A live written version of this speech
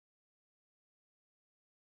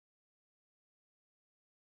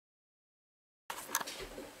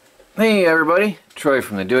Hey everybody, Troy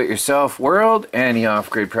from the Do-It-Yourself World and the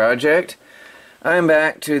Off-Grid Project. I'm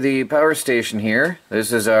back to the power station here.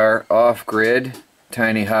 This is our off-grid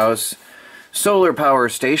tiny house solar power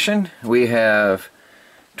station. We have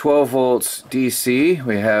 12 volts DC,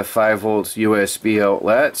 we have 5 volts USB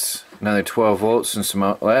outlets, another 12 volts and some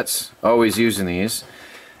outlets, always using these.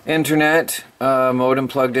 Internet modem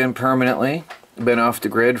plugged in permanently. Been off the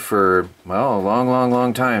grid for, well, a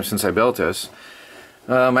long time since I built this.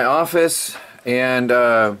 My office and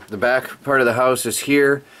the back part of the house is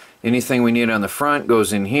here. Anything we need on the front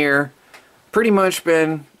goes in here. Pretty much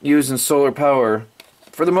been using solar power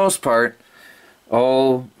for the most part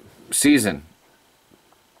all season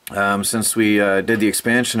since we did the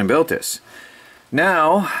expansion and built this.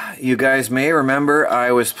 Now, you guys may remember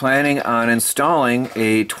I was planning on installing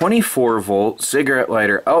a 24 volt cigarette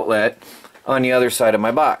lighter outlet on the other side of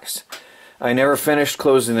my box. I never finished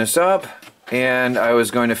closing this up, and I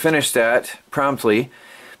was going to finish that promptly,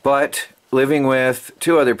 but living with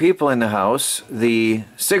two other people in the house, the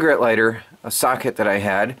cigarette lighter, a socket that I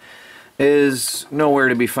had, is nowhere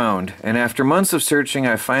to be found. And after months of searching,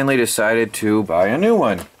 I finally decided to buy a new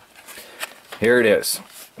one. Here it is.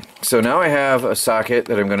 So now I have a socket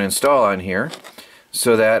that I'm going to install on here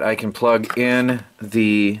so that I can plug in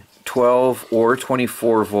the 12 or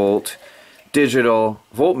 24 volt digital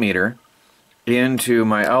voltmeter into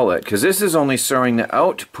my outlet, because this is only showing the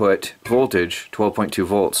output voltage, 12.2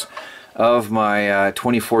 volts, of my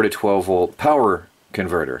 24 to 12 volt power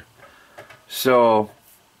converter. So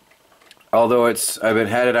although I've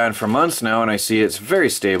had it on for months now, and I see it's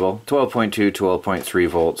very stable, 12.2, 12.3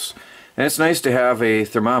 volts. And it's nice to have a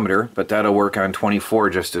thermometer, but that'll work on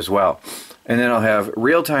 24 just as well. And then I'll have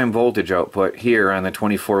real-time voltage output here on the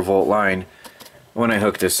 24 volt line when I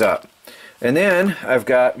hook this up. And then I've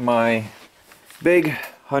got my big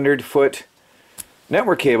 100-foot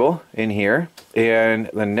network cable in here, and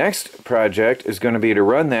the next project is going to be to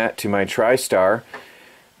run that to my TriStar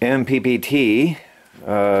MPPT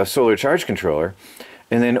solar charge controller,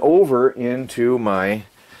 and then over into my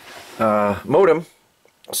modem,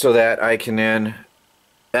 so that I can then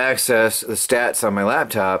access the stats on my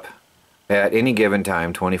laptop at any given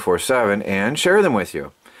time 24/7 and share them with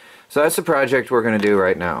you. So that's the project we're going to do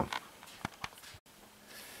right now.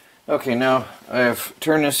 Okay, now I've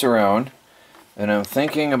turned this around and I'm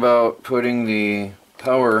thinking about putting the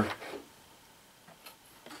power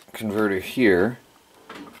converter here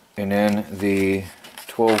and then the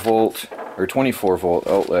 12 volt or 24 volt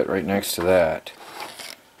outlet right next to that.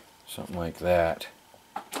 Something like that.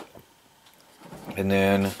 And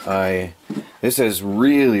then this has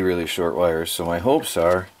really short wires, so my hopes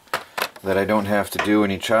are that I don't have to do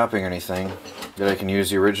any chopping or anything, that I can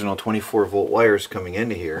use the original 24 volt wires coming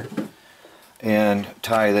into here and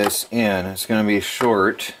tie this in. It's going to be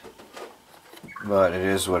short, but it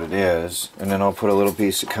is what it is. And then I'll put a little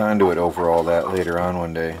piece of conduit over all that later on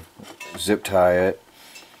one day. Zip tie it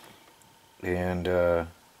and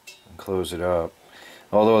close it up.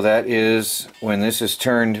 Although that is, when this is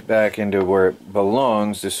turned back into where it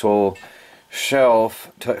belongs, this whole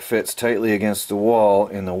shelf fits tightly against the wall,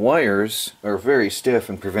 and the wires are very stiff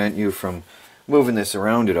and prevent you from moving this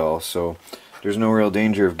around at all, so there's no real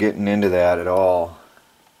danger of getting into that at all.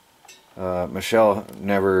 Michelle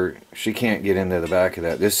she can't get into the back of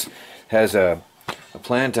that. This has a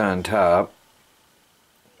plant on top,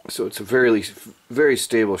 so it's a very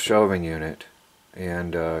stable shelving unit,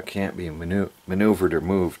 and can't be maneuvered or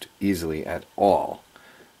moved easily at all.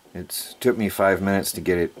 It took me 5 minutes to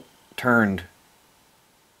get it turned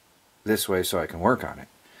this way so I can work on it.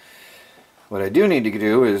 What I do need to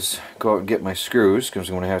do is go out and get my screws, because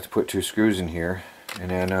I'm going to have to put 2 screws in here, and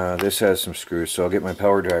then this has some screws, so I'll get my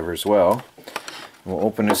power driver as well. We'll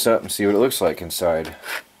open this up and see what it looks like inside.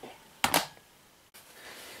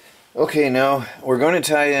 Okay, now we're going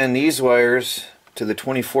to tie in these wires to the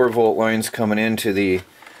 24 volt lines coming into the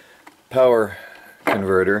power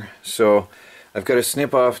converter. So I've got to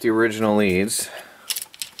snip off the original leads.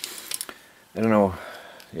 I don't know,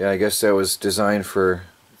 yeah, I guess that was designed for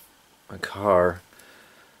a car.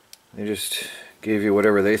 They just gave you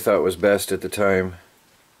whatever they thought was best at the time.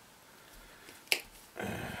 I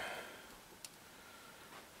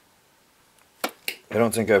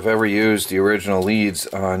don't think I've ever used the original leads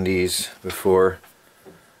on these before.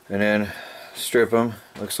 And then strip them,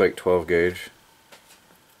 looks like 12 gauge.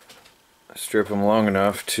 Strip them long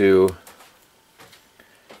enough to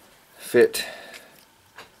fit.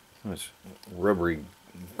 It's rubbery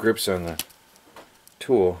grips on the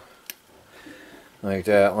tool. Like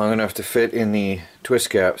that, long enough to fit in the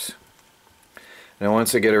twist caps. Now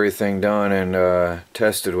once I get everything done and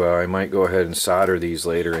tested well, I might go ahead and solder these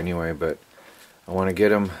later anyway, but I want to get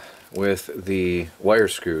them with the wire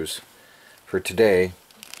screws for today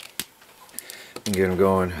and get them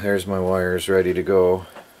going. There's my wires ready to go.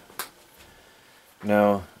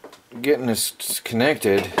 Now getting this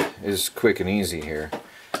connected is quick and easy here.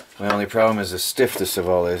 My only problem is the stiffness of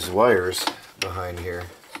all these wires behind here.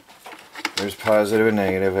 There's positive and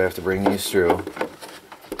negative. I have to bring these through.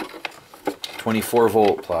 24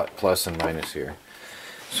 volt plus and minus here.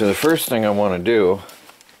 So the first thing I want to do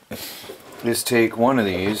is take one of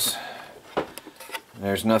these.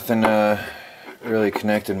 There's nothing really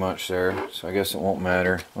connected much there, so I guess it won't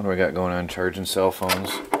matter. What do I got going on? Charging cell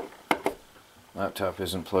phones. Laptop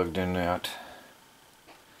isn't plugged in yet.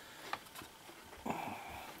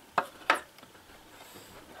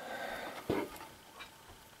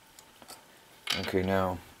 Okay,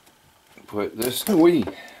 now put this. Wee.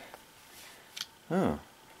 Oh,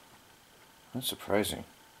 that's surprising.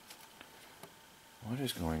 What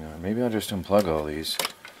is going on? Maybe I'll just unplug all these.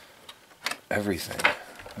 Everything.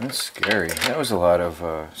 That's scary. That was a lot of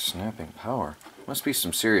snapping power. Must be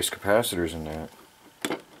some serious capacitors in that.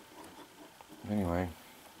 Anyway,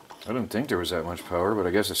 I didn't think there was that much power, but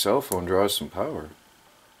I guess a cell phone draws some power.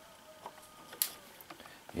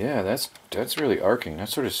 Yeah, that's really arcing.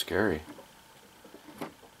 That's sort of scary.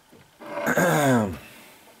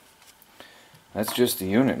 That's just the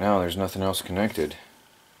unit now. There's nothing else connected.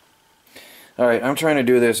 All right, I'm trying to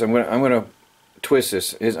do this. I'm gonna twist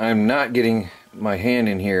this. I'm not getting my hand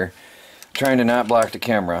in here, trying to not block the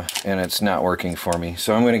camera, and it's not working for me.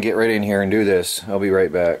 So I'm gonna get right in here and do this. I'll be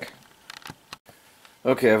right back.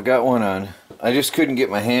 Okay, I've got one on. I just couldn't get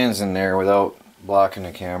my hands in there without blocking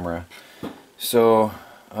the camera. So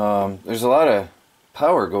there's a lot of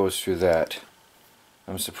power goes through that.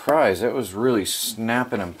 I'm surprised. That was really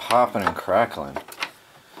snapping and popping and crackling.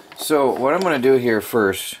 So what I'm going to do here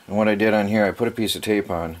first, and what I did on here, I put a piece of tape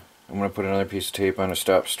on. I'm going to put another piece of tape on to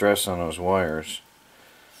stop stress on those wires.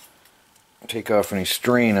 Take off any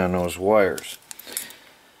strain on those wires.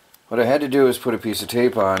 What I had to do is put a piece of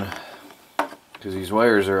tape on because these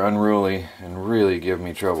wires are unruly and really give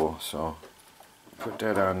me trouble. So put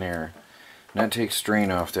that on there. And that takes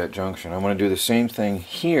strain off that junction. I'm going to do the same thing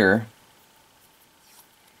here,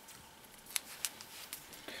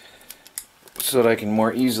 so that I can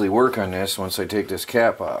more easily work on this once I take this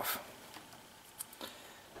cap off.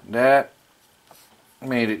 That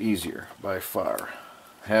made it easier by far.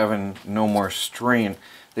 Having no more strain.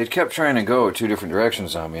 They kept trying to go two different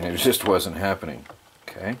directions on me and it just wasn't happening.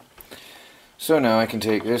 Okay. So now I can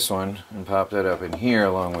take this one and pop that up in here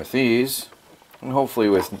along with these, and hopefully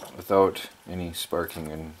without any sparking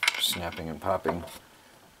and snapping and popping.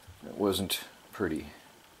 It wasn't pretty.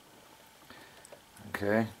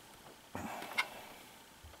 Okay.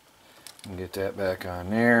 And get that back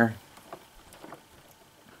on there,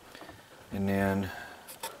 and then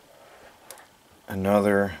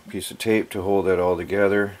another piece of tape to hold that all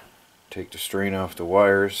together. Take the strain off the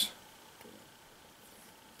wires,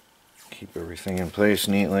 keep everything in place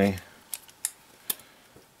neatly.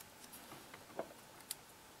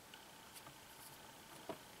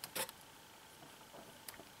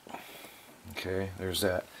 Okay, there's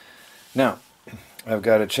that. Now I've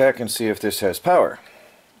got to check and see if this has power.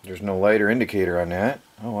 There's no light or indicator on that.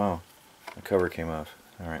 Oh wow, the cover came off.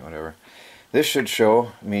 Alright, whatever. This should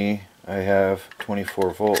show me I have 24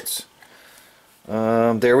 volts.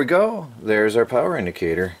 There we go. There's our power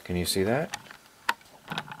indicator. Can you see that?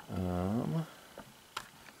 Oh,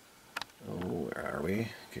 where are we?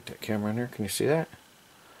 Get that camera in there. Can you see that?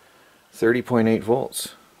 30.8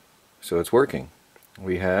 volts. So it's working.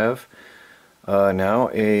 We have now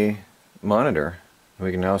a monitor. We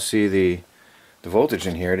can now see the voltage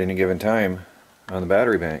in here at any given time on the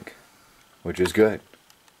battery bank, which is good.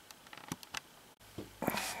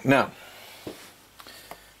 Now, I'm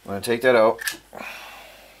going to take that out,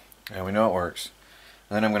 and we know it works.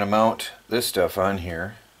 And then I'm going to mount this stuff on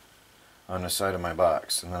here on the side of my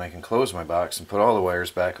box, and then I can close my box and put all the wires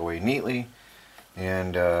back away neatly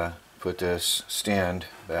and put this stand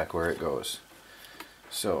back where it goes.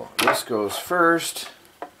 So this goes first.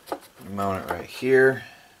 Mount it right here.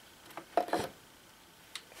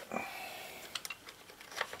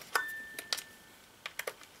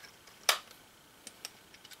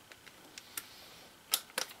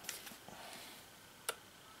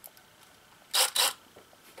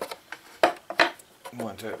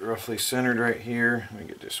 Want that roughly centered right here. Let me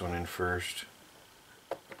get this one in first.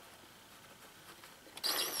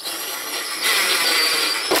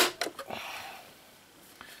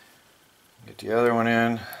 Get the other one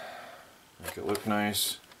in. Make it look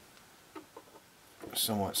nice.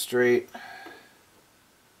 somewhat straight.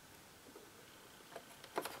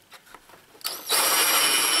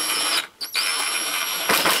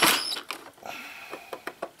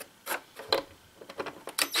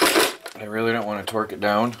 I really don't want to torque it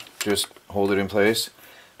down, just hold it in place.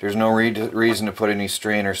 There's no reason to put any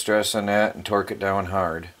strain or stress on that and torque it down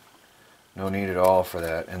hard. No need at all for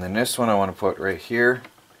that. And then this one I want to put right here.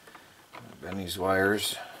 Bend these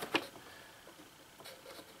wires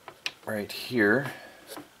right here.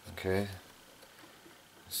 Okay,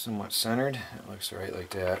 somewhat centered. It looks right like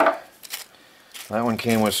that. That one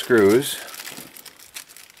came with screws.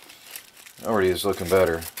 Already is looking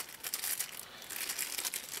better.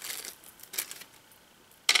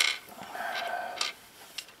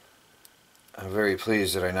 I'm very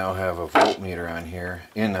pleased that I now have a voltmeter on here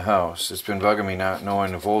in the house. It's been bugging me not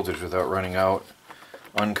knowing the voltage without running out,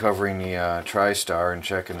 uncovering the TriStar and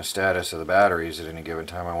checking the status of the batteries at any given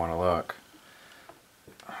time I want to look.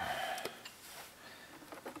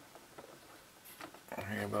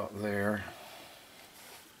 Right about there.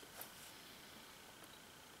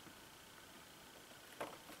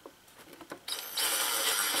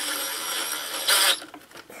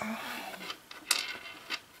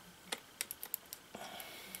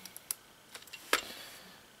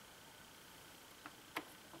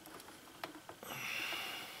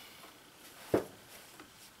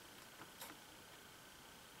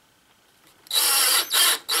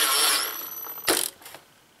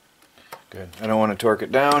 Good. I don't want to torque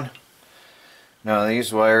it down. Now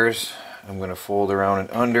these wires I'm going to fold around and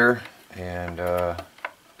under, and then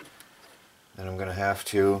I'm going to have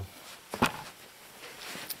to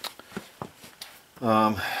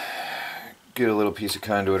get a little piece of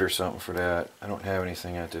conduit or something for that. I don't have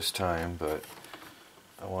anything at this time, but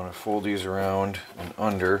I want to fold these around and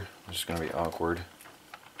under. It's just going to be awkward.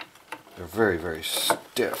 They're very, very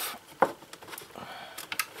stiff.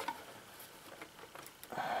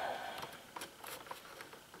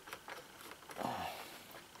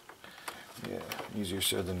 Yeah, easier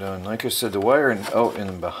said than done. Like I said, the wire out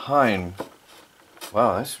and behind,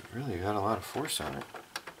 wow, that's really got a lot of force on it.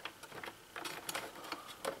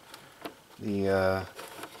 The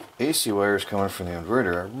AC wires coming from the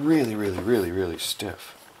inverter are really, really, really, really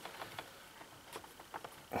stiff.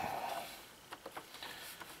 So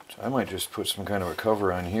I might just put some kind of a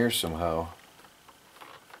cover on here somehow.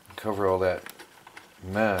 Cover all that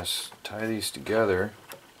mess, tie these together,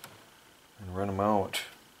 and run them out.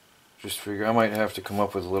 Just figure I might have to come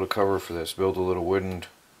up with a little cover for this, build a little wooden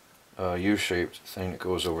U-shaped thing that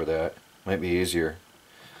goes over that. Might be easier,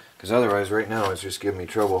 because otherwise right now it's just giving me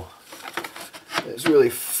trouble. It's really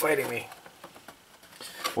fighting me.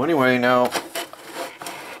 Well, anyway, now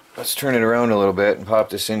let's turn it around a little bit and pop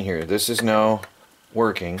this in here. This is now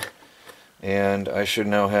working, and I should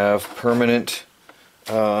now have permanent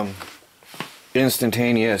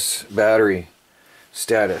instantaneous battery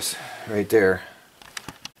status right there.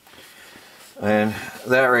 And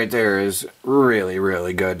that right there is really,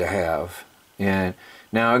 really good to have. And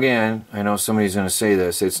now again, I know somebody's going to say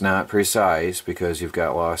this, it's not precise because you've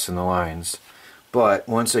got loss in the lines. But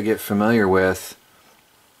once I get familiar with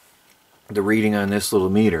the reading on this little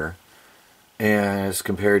meter, and as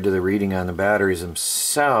compared to the reading on the batteries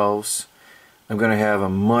themselves, I'm going to have a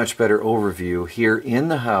much better overview here in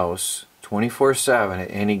the house 24/7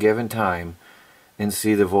 at any given time and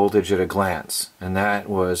see the voltage at a glance. And that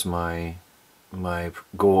was my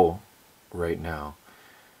goal right now.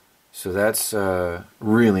 So that's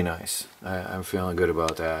really nice. I'm feeling good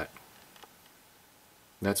about that.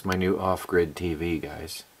 That's my new off-grid TV,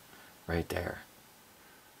 guys, right there.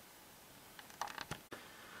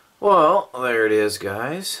 Well, there it is,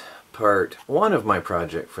 guys. Part 1 of my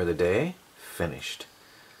project for the day finished.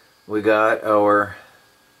 We got our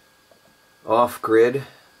off-grid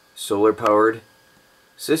solar-powered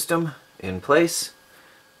system in place,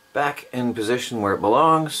 back in position where it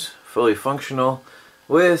belongs, fully functional,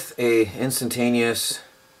 with a instantaneous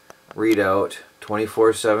readout,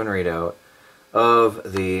 24/7 readout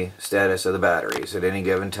of the status of the batteries at any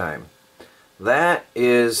given time. That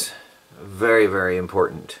is very, very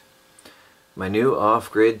important. My new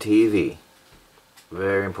off-grid TV.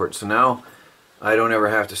 Very important. So now I don't ever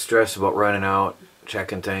have to stress about running out,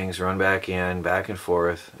 checking things, run back in, back and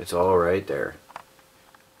forth. It's all right there.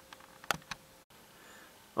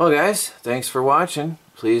 Well guys, thanks for watching.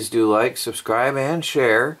 Please do like, subscribe, and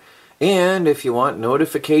share. And if you want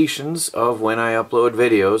notifications of when I upload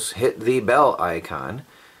videos, hit the bell icon,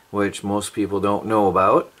 which most people don't know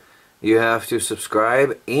about. You have to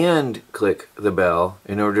subscribe and click the bell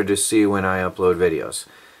in order to see when I upload videos.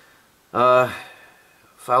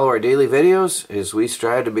 follow our daily videos as we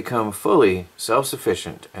strive to become fully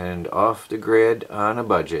self-sufficient and off the grid on a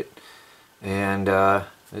budget. And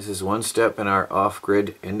this is one step in our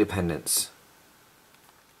off-grid independence.